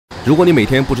如果你每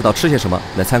天不知道吃些什么，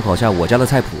来参考一下我家的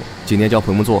菜谱。今天教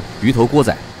朋友们做鱼头锅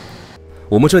仔。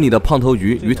我们这里的胖头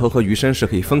鱼、鱼头和鱼身是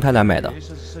可以分开来买的。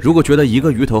如果觉得一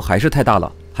个鱼头还是太大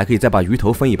了，还可以再把鱼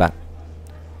头分一半。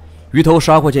鱼头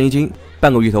12块钱一斤，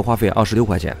半个鱼头花费26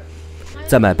块钱。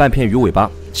再买半片鱼尾巴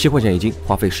，7块钱一斤，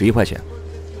花费11块钱。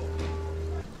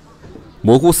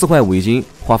蘑菇4块5一斤，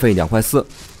花费2块4。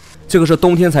这个是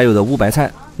冬天才有的乌白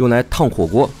菜，用来烫火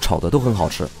锅、炒的都很好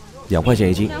吃，2块钱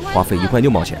一斤，花费1块6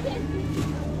毛钱。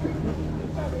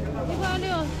1块6，多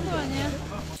少钱？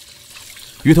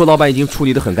鱼头老板已经处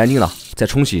理得很干净了，再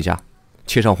冲洗一下，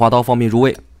切上花刀方便入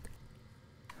味，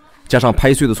加上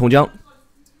拍碎的葱姜，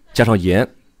加上盐，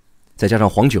再加上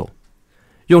黄酒，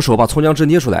用手把葱姜汁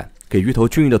捏出来，给鱼头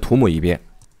均匀的涂抹一遍，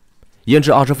腌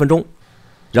制20分钟，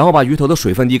然后把鱼头的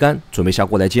水分沥干，准备下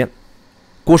锅来煎。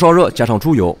锅烧热，加上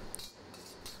猪油，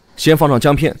先放上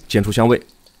姜片，煎出香味，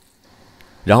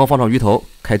然后放上鱼头，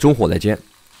开中火来煎。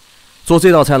做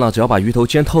这道菜呢，只要把鱼头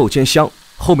煎透煎香，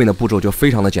后面的步骤就非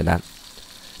常的简单。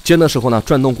煎的时候呢，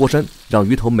转动锅身，让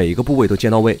鱼头每一个部位都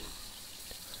煎到位。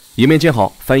一面煎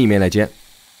好，翻一面来煎。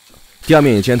第二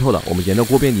面也煎透了，我们沿着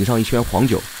锅边淋上一圈黄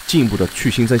酒，进一步的去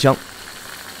腥增香。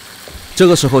这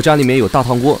个时候家里面有大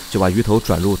汤锅，就把鱼头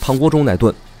转入汤锅中来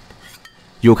炖。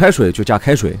有开水就加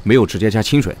开水，没有直接加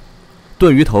清水。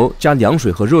炖鱼头加凉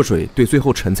水和热水对最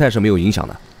后成菜是没有影响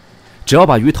的，只要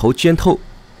把鱼头煎透，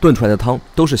炖出来的汤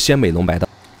都是鲜美浓白的。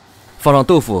放上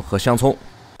豆腐和香葱，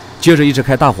接着一直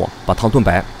开大火把汤炖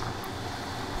白。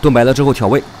炖白了之后调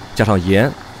味，加上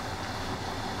盐、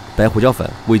白胡椒粉、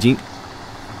味精，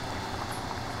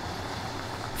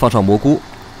放上蘑菇、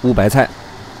乌白菜。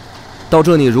到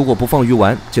这里如果不放鱼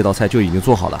丸，这道菜就已经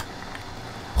做好了。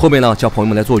后面呢，教朋友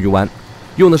们来做鱼丸，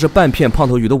用的是半片胖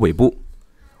头鱼的尾部。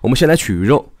我们先来取鱼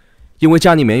肉，因为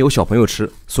家里面有小朋友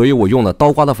吃，所以我用了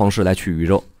刀刮的方式来取鱼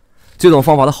肉。这种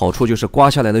方法的好处就是刮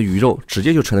下来的鱼肉直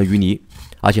接就成了鱼泥，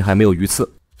而且还没有鱼刺。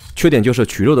缺点就是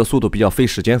取肉的速度比较费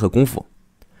时间和功夫，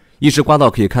一直刮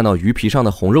到可以看到鱼皮上的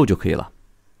红肉就可以了。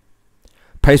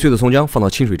拍碎的葱姜放到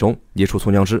清水中捏出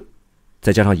葱姜汁，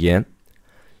再加上盐。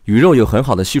鱼肉有很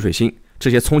好的吸水性，这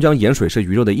些葱姜盐水是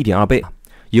鱼肉的1.2倍，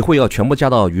一会要全部加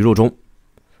到鱼肉中，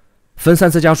分3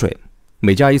次加水，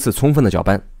每加1次充分的搅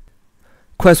拌。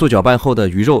快速搅拌后的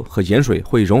鱼肉和盐水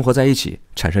会融合在一起，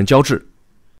产生胶质。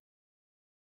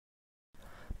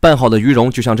拌好的鱼蓉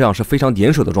就像这样是非常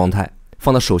粘手的状态，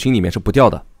放到手心里面是不掉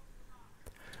的。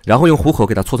然后用虎口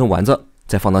给它搓成丸子，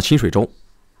再放到清水中。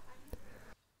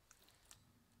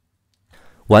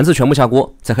丸子全部下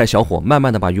锅，再开小火慢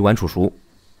慢的把鱼丸煮熟，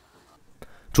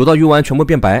煮到鱼丸全部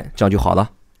变白，这样就好了。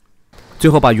最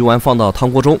后把鱼丸放到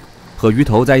汤锅中，和鱼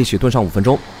头在一起炖上5分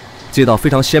钟，这道非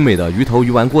常鲜美的鱼头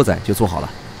鱼丸锅仔就做好了。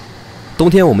冬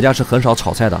天我们家是很少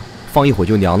炒菜的，放一会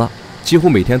就凉了，几乎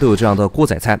每天都有这样的锅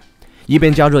仔菜，一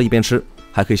边加热一边吃，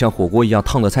还可以像火锅一样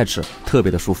烫着菜吃，特别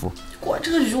的舒服。我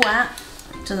这个鱼丸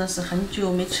真的是很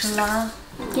久没吃了。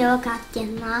要加点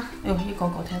吗？哎呦，一搞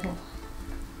搞太多，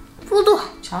不多。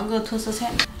抢个特色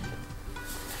菜。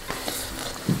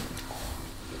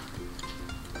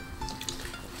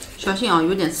小心啊，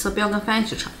有点刺，不要跟饭一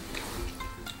起吃。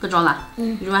够着了，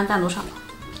鱼丸单独上。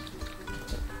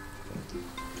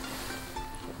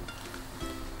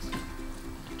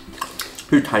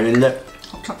有弹匀的，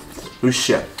好吃，有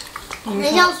咸，能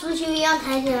像酥球一样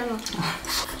弹起来吗？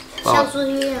像酥球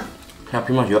一样。像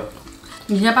乒乓球。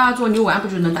你现在爸爸做牛丸不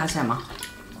就能弹起来吗？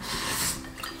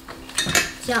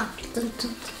像，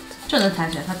这能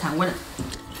弹起来，它弹过来。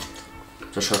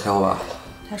这吃的太好吧？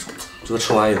太爽了。这个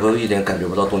吃完以后一点感觉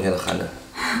不到冬天的寒冷。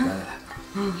来来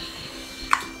来。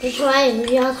这吃完以后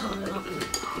就想躺着了。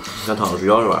想躺着睡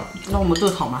觉是吧？那我们都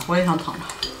躺吧，我也想躺着。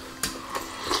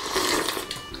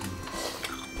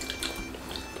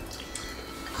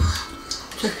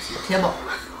吃，铁宝。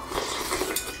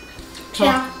吃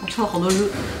吧，我吃了好多肉。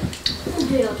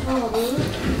对呀，吃了好多肉。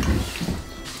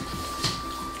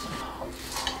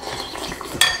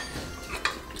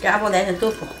给阿宝来点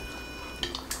豆腐。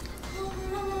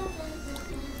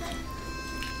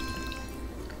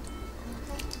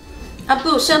阿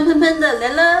宝香喷喷的来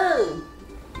喽！